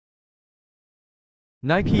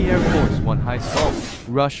Nike Air Force 1 High Sculpt,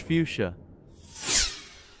 Rush Fuchsia.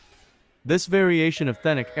 This variation of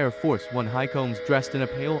Authentic Air Force 1 High comes dressed in a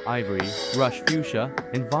pale ivory, rush fuchsia,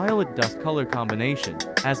 and violet dust color combination.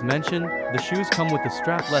 As mentioned, the shoes come with a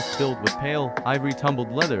strapless build with pale, ivory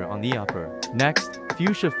tumbled leather on the upper. Next,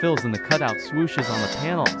 fuchsia fills in the cutout swooshes on the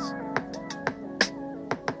panels,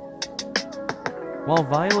 while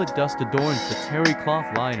violet dust adorns the terry cloth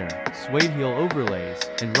liner, suede heel overlays,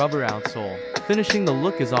 and rubber outsole. Finishing the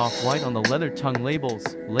look is off-white on the leather tongue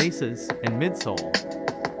labels, laces, and midsole.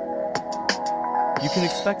 You can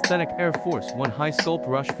expect Authentic Air Force 1 High Sculpt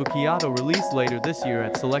Rush Fuchsia-Violet released later this year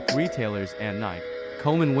at select retailers and Nike.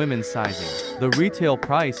 Coleman women's sizing. The retail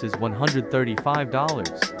price is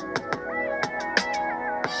 $135.